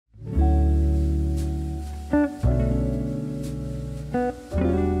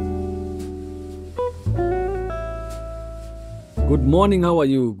Good morning, how are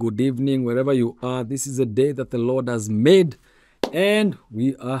you? Good evening, wherever you are. This is a day that the Lord has made, and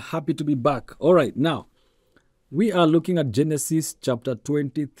we are happy to be back. All right, now, we are looking at Genesis chapter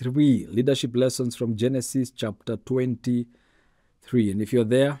 23, leadership lessons from Genesis chapter 23. And if you're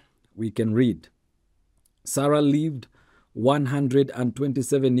there, we can read. Sarah lived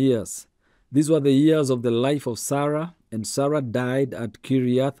 127 years. These were the years of the life of Sarah, and Sarah died at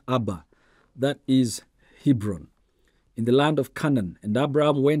Kiriath Arba, that is Hebron, in the land of Canaan. And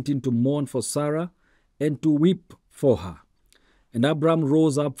Abraham went in to mourn for Sarah and to weep for her. And Abraham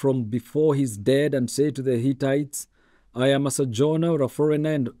rose up from before his dead and said to the Hittites, I am a sojourner or a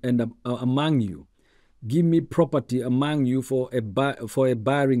foreigner and among you. Give me property among you for a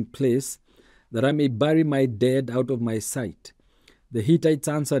burying place, that I may bury my dead out of my sight. The Hittites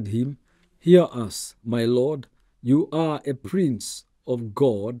answered him, Hear us, my lord, you are a prince of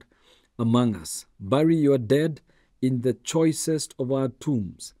God among us. Bury your dead in the choicest of our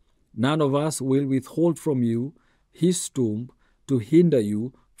tombs. None of us will withhold from you his tomb to hinder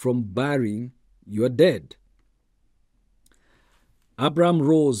you from burying your dead. Abraham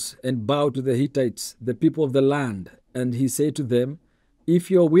rose and bowed to the Hittites, the people of the land, and he said to them, If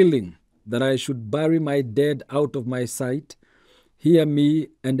you are willing that I should bury my dead out of my sight, hear me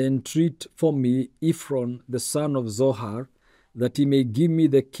and entreat for me Ephron the son of Zohar, that he may give me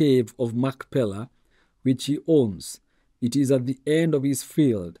the cave of Machpelah, which he owns. It is at the end of his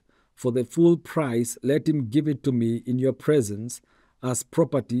field. For the full price let him give it to me in your presence as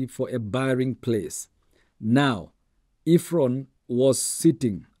property for a burying place. Now Ephron was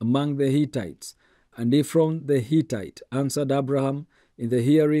sitting among the Hittites, and Ephron the Hittite answered Abraham in the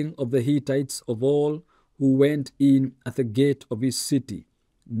hearing of the Hittites of all who went in at the gate of his city,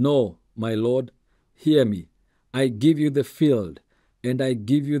 No, my lord, hear me. I give you the field, and I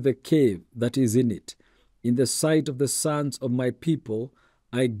give you the cave that is in it. In the sight of the sons of my people,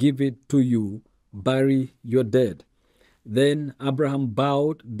 I give it to you. Bury your dead. Then Abraham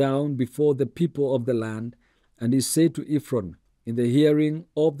bowed down before the people of the land, and he said to Ephron in the hearing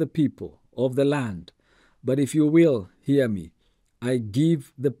of the people of the land, But if you will hear me, I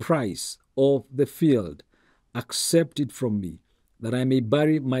give the price of the field. Accept it from me, that I may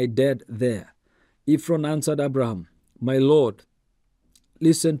bury my dead there. Ephron answered Abraham, My lord,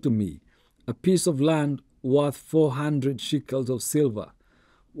 listen to me. A piece of land worth 400 shekels of silver.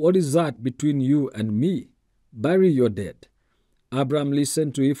 What is that between you and me? Bury your dead. Abraham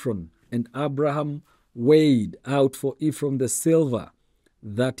listened to Ephron, and Abraham weighed out for Ephron the silver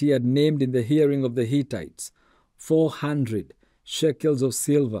that he had named in the hearing of the Hittites, 400 shekels of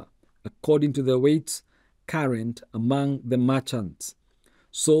silver, according to the weights current among the merchants.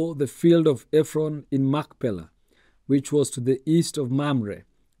 So the field of Ephron in Machpelah, which was to the east of Mamre,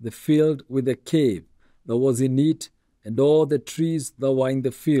 the field with the cave that was in it, and all the trees that were in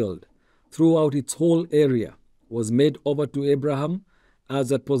the field, throughout its whole area, was made over to Abraham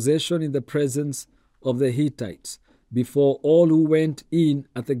as a possession in the presence of the Hittites, before all who went in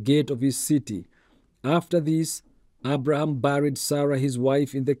at the gate of his city. After this, Abraham buried Sarah his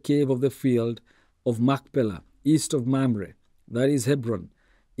wife in the cave of the field of Machpelah, east of Mamre, that is Hebron,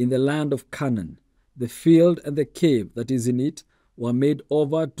 in the land of Canaan. The field and the cave that is in it were made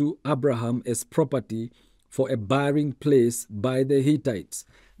over to Abraham as property for a burying place by the Hittites.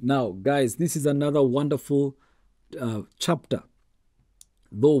 Now, guys, this is another wonderful chapter.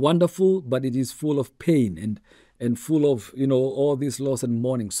 Though wonderful, but it is full of pain and full of, all this loss and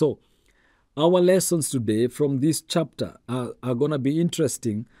mourning. So, our lessons today from this chapter are going to be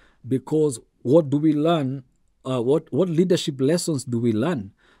interesting, because what do we learn? What leadership lessons do we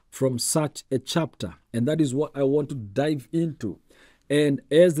learn from such a chapter? And that is what I want to dive into. And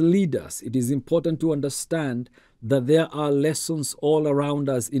as leaders, it is important to understand that there are lessons all around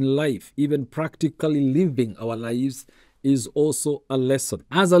us in life. Even practically living our lives is also a lesson.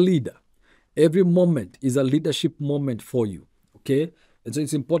 As a leader, every moment is a leadership moment for you. Okay? And so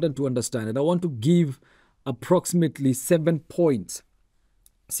it's important to understand. And I want to give approximately 7 points,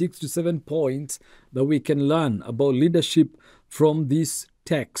 6 to 7 points that we can learn about leadership from this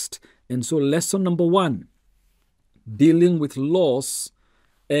text. And so lesson number 1, dealing with loss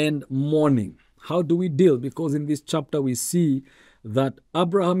and mourning. How do we deal? Because in this chapter we see that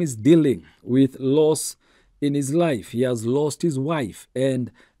Abraham is dealing with loss in his life. He has lost his wife,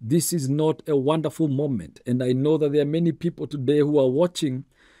 and this is not a wonderful moment. And I know that there are many people today who are watching,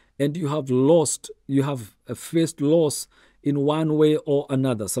 and you have faced loss in one way or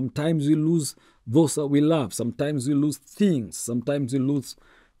another. Sometimes we lose those that we love. Sometimes we lose things. Sometimes we lose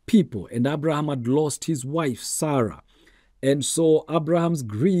people. And Abraham had lost his wife, Sarah. And so Abraham's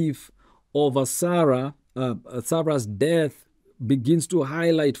grief over Sarah's death begins to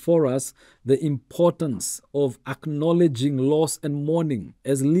highlight for us the importance of acknowledging loss and mourning.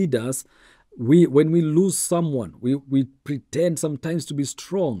 As leaders, when we lose someone, we pretend sometimes to be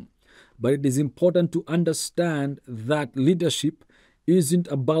strong, but it is important to understand that leadership isn't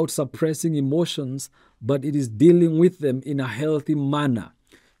about suppressing emotions, but it is dealing with them in a healthy manner.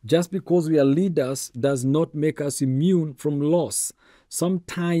 Just because we are leaders does not make us immune from loss.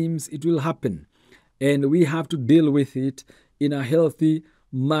 Sometimes it will happen, and we have to deal with it in a healthy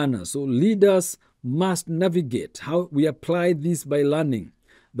manner. So leaders must navigate. How we apply this by learning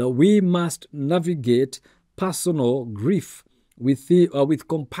that we must navigate personal grief with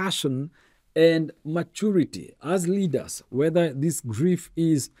compassion and maturity as leaders, whether this grief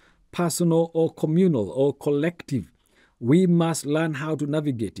is personal or communal or collective. We must learn how to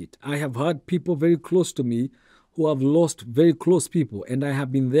navigate it. I have had people very close to me who have lost very close people, and I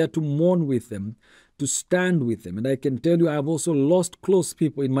have been there to mourn with them, to stand with them. And I can tell you, I have also lost close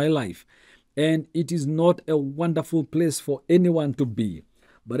people in my life, and it is not a wonderful place for anyone to be.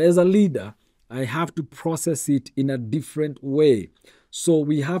 But as a leader, I have to process it in a different way. So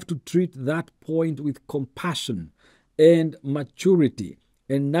we have to treat that point with compassion and maturity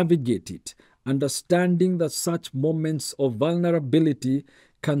and navigate it, understanding that such moments of vulnerability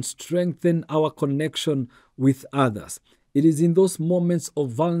can strengthen our connection with others. It is in those moments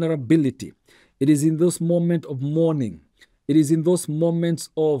of vulnerability, it is in those moments of mourning, it is in those moments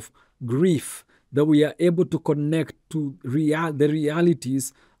of grief that we are able to connect to the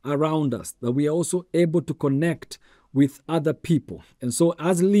realities around us, that we are also able to connect with other people. And so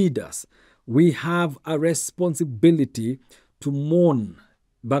as leaders, we have a responsibility to mourn,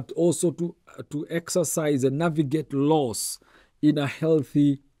 but also to exercise and navigate loss in a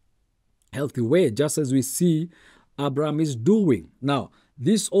healthy way, just as we see Abraham is doing. Now,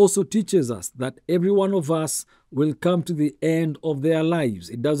 this also teaches us that every one of us will come to the end of their lives.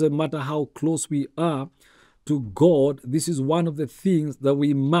 It doesn't matter how close we are to God. This is one of the things that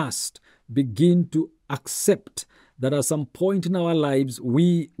we must begin to accept, that at some point in our lives,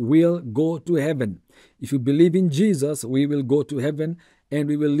 we will go to heaven. If you believe in Jesus, we will go to heaven, and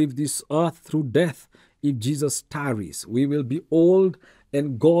we will leave this earth through death if Jesus tarries. We will be old,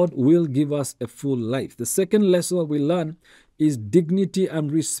 and God will give us a full life. The second lesson that we learn is dignity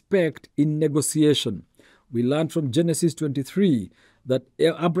and respect in negotiation. We learn from Genesis 23 that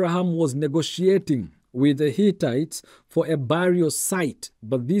Abraham was negotiating with the Hittites for a burial site,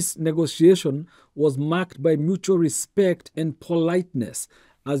 but this negotiation was marked by mutual respect and politeness.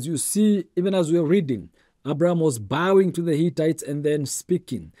 As you see, even as we are reading, Abraham was bowing to the Hittites and then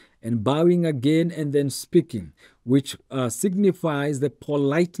speaking, and bowing again and then speaking, which signifies the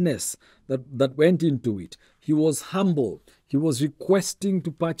politeness that went into it. He was humble. He was requesting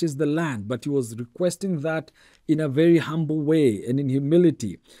to purchase the land, but he was requesting that in a very humble way and in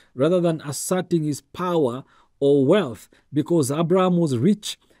humility, rather than asserting his power or wealth, because Abraham was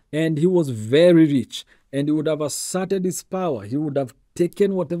rich and he was very rich, and he would have asserted his power. He would have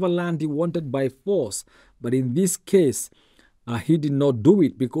taken whatever land he wanted by force. But in this case, he did not do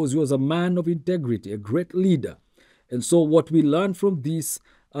it because he was a man of integrity, a great leader. And so what we learn from this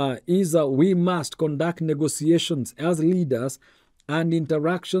is that we must conduct negotiations as leaders and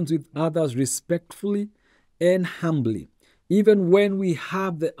interactions with others respectfully and humbly, even when we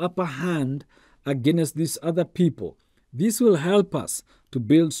have the upper hand against these other people. This will help us to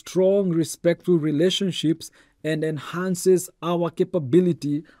build strong, respectful relationships and enhances our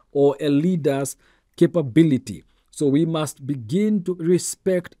capability, or a leader's capability. So we must begin to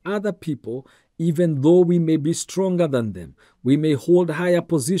respect other people, even though we may be stronger than them. We may hold higher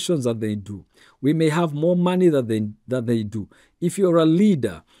positions than they do. We may have more money than they do. If you're a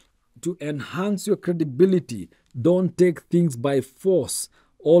leader, to enhance your credibility, don't take things by force.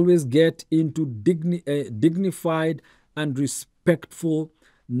 Always get into dignified and respectful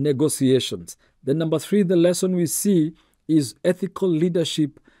negotiations. Then number 3, the lesson we see is ethical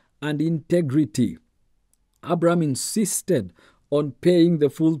leadership and integrity. Abraham insisted on paying the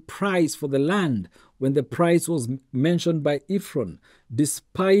full price for the land when the price was mentioned by Ephron,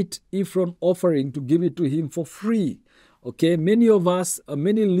 despite Ephron offering to give it to him for free. Okay, many of us,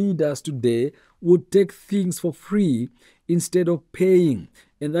 many leaders today would take things for free instead of paying.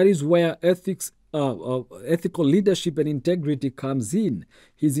 And that is where ethical leadership and integrity comes in.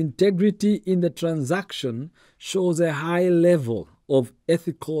 His integrity in the transaction shows a high level of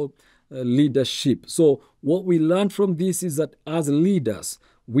ethical leadership. So what we learn from this is that as leaders,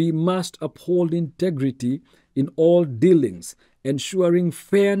 we must uphold integrity in all dealings, ensuring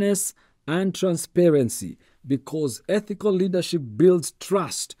fairness and transparency, because ethical leadership builds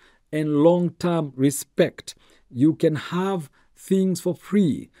trust and long-term respect. You can have things for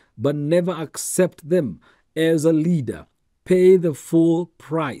free, but never accept them as a leader. Pay the full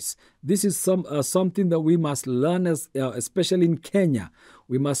price. This is something that we must learn, especially in Kenya.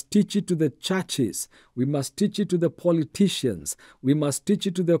 We must teach it to the churches. We must teach it to the politicians. We must teach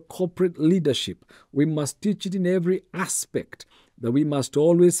it to the corporate leadership. We must teach it in every aspect, that we must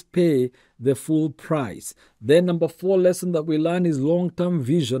always pay the full price. Then number 4 lesson that we learn is long-term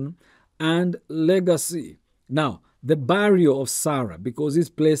vision and legacy. Now, the burial of Sarah, because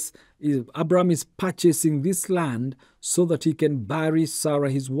Abraham is purchasing this land so that he can bury Sarah,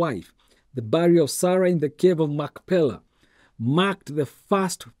 his wife. The burial of Sarah in the cave of Machpelah marked the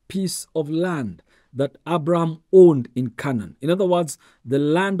first piece of land that Abraham owned in Canaan. In other words, the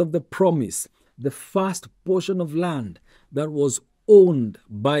land of the promise, the first portion of land that was owned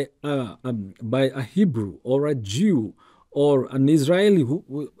by a Hebrew or a Jew or an Israeli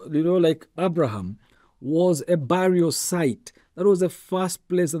who like Abraham, was a burial site. That was the first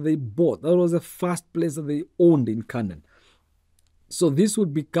place that they bought. That was the first place that they owned in Canaan. So this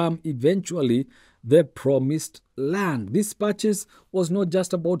would become eventually the promised land. This purchase was not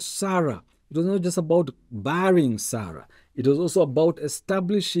just about Sarah. It was not just about burying Sarah. It was also about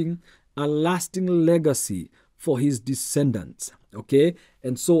establishing a lasting legacy for his descendants. Okay?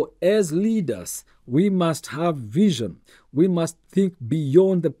 And so as leaders, we must have vision. We must think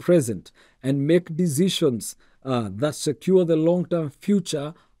beyond the present and make decisions that secure the long-term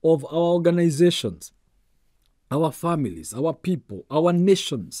future of our organizations, our families, our people, our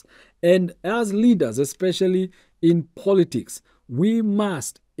nations. And as leaders, especially in politics, we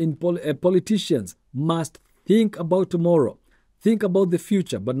must, politicians must think about tomorrow, think about the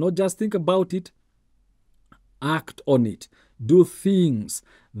future, but not just think about it, act on it. Do things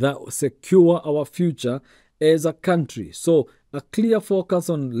that secure our future as a country. So a clear focus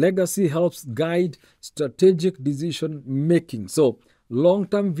on legacy helps guide strategic decision making. So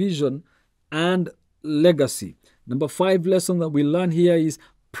long-term vision and legacy. Number 5 lesson that we learn here is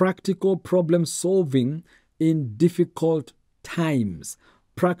practical problem solving in difficult times.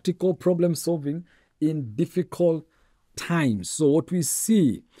 Practical problem solving in difficult times. So what we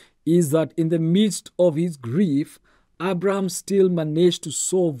see is that in the midst of his grief, Abraham still managed to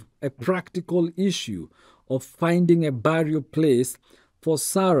solve a practical issue of finding a burial place for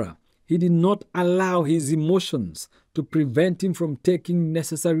Sarah. He did not allow his emotions to prevent him from taking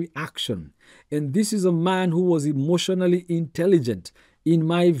necessary action. And this is a man who was emotionally intelligent, in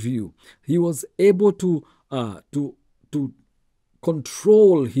my view. He was able to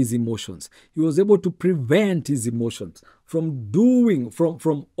control his emotions. He was able to prevent his emotions from going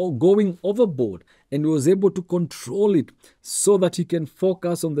overboard, and he was able to control it so that he can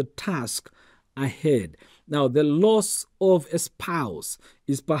focus on the task ahead. Now, the loss of a spouse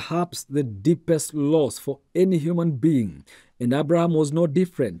is perhaps the deepest loss for any human being, and Abraham was no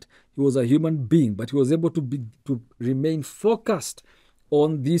different. He was a human being, but he was able to remain focused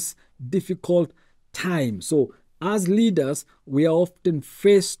on this difficult time. So as leaders, we are often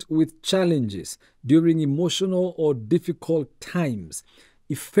faced with challenges during emotional or difficult times.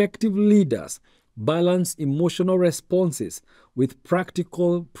 Effective leaders balance emotional responses with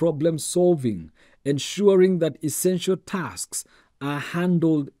practical problem solving, ensuring that essential tasks are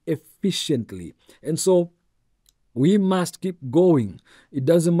handled efficiently. And so we must keep going. It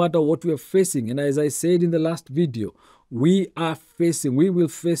doesn't matter what we are facing. And as I said in the last video, we will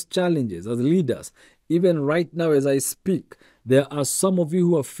face challenges as leaders. Even right now as I speak, there are some of you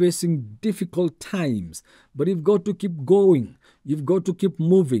who are facing difficult times, but you've got to keep going. You've got to keep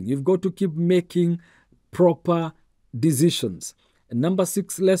moving. You've got to keep making proper decisions. And number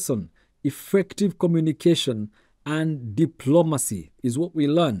 6 lesson, effective communication and diplomacy is what we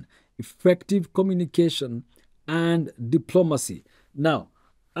learn. Effective communication and diplomacy. Now,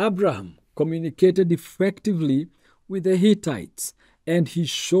 Abraham communicated effectively with the Hittites, and he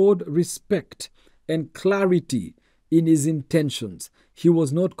showed respect and clarity in his intentions. He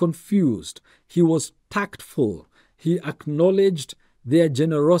was not confused. He was tactful. He acknowledged their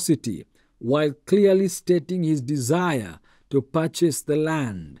generosity while clearly stating his desire to purchase the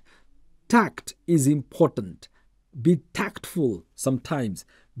land. Tact is important. Be tactful sometimes.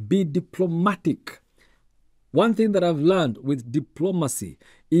 Be diplomatic. One thing that I've learned with diplomacy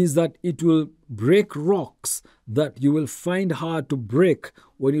is that it will break rocks that you will find hard to break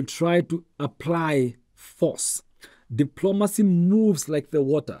when you try to apply force. Diplomacy moves like the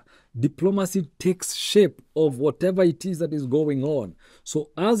water. Diplomacy takes shape of whatever it is that is going on.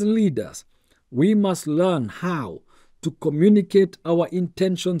 So as leaders, we must learn how to communicate our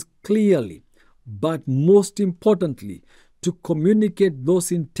intentions clearly, but most importantly, to communicate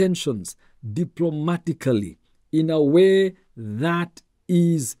those intentions diplomatically in a way that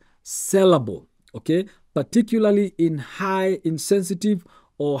is sellable, okay? Particularly in sensitive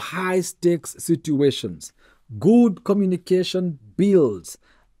or high stakes situations. Good communication builds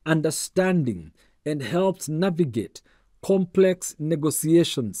understanding and helps navigate complex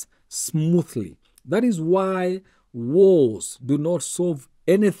negotiations smoothly. That is why wars do not solve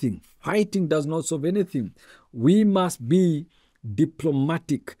anything. Fighting does not solve anything. We must be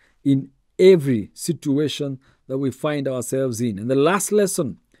diplomatic in every situation that we find ourselves in. And the last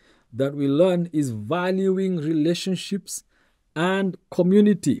lesson that we learn is valuing relationships and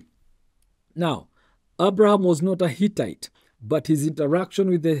community. Now, Abraham was not a Hittite, but his interaction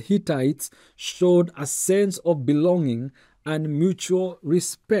with the Hittites showed a sense of belonging and mutual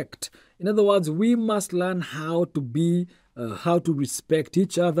respect. In other words, we must learn how to respect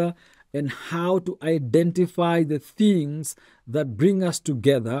each other and how to identify the things that bring us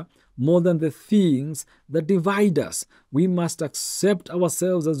together more than the things that divide us. We must accept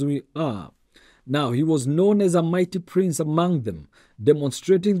ourselves as we are. Now, he was known as a mighty prince among them,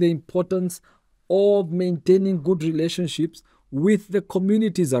 demonstrating the importance of maintaining good relationships with the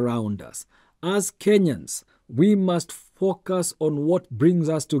communities around us. As Kenyans, we must focus on what brings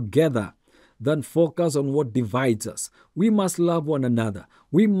us together than focus on what divides us. We must love one another.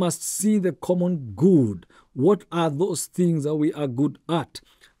 We must see the common good. What are those things that we are good at?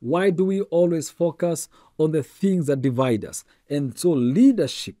 Why do we always focus on the things that divide us? And so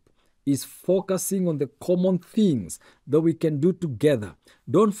leadership is focusing on the common things that we can do together.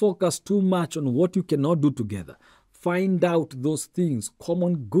 Don't focus too much on what you cannot do together. Find out those things,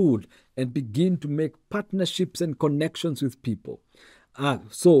 common good, and begin to make partnerships and connections with people.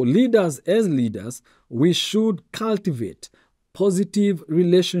 So as leaders, we should cultivate positive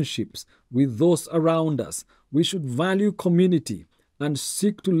relationships with those around us. We should value community and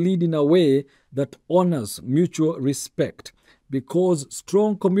seek to lead in a way that honors mutual respect, because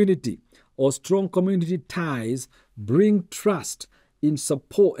strong community or strong community ties bring trust in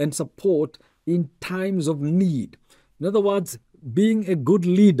support in times of need. In other words, being a good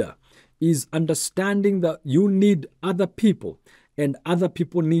leader is understanding that you need other people and other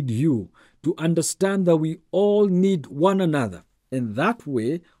people need you, to understand that we all need one another. And that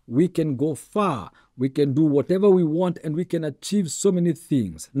way, we can go far. We can do whatever we want and we can achieve so many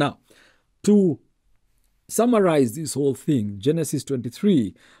things. Now, to summarize this whole thing, Genesis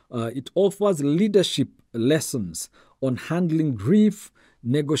 23, it offers leadership lessons on handling grief,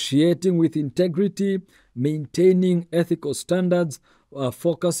 negotiating with integrity, maintaining ethical standards,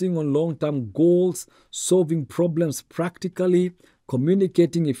 focusing on long-term goals, solving problems practically,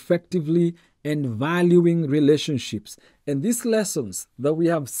 communicating effectively, and valuing relationships. And these lessons that we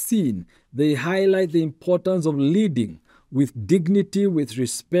have seen, they highlight the importance of leading with dignity, with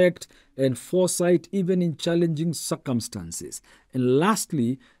respect, and foresight, even in challenging circumstances. And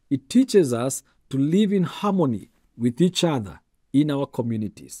lastly, it teaches us to live in harmony with each other in our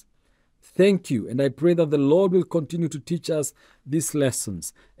communities. Thank you, and I pray that the Lord will continue to teach us these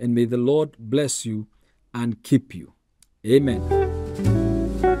lessons, and may the Lord bless you and keep you. Amen.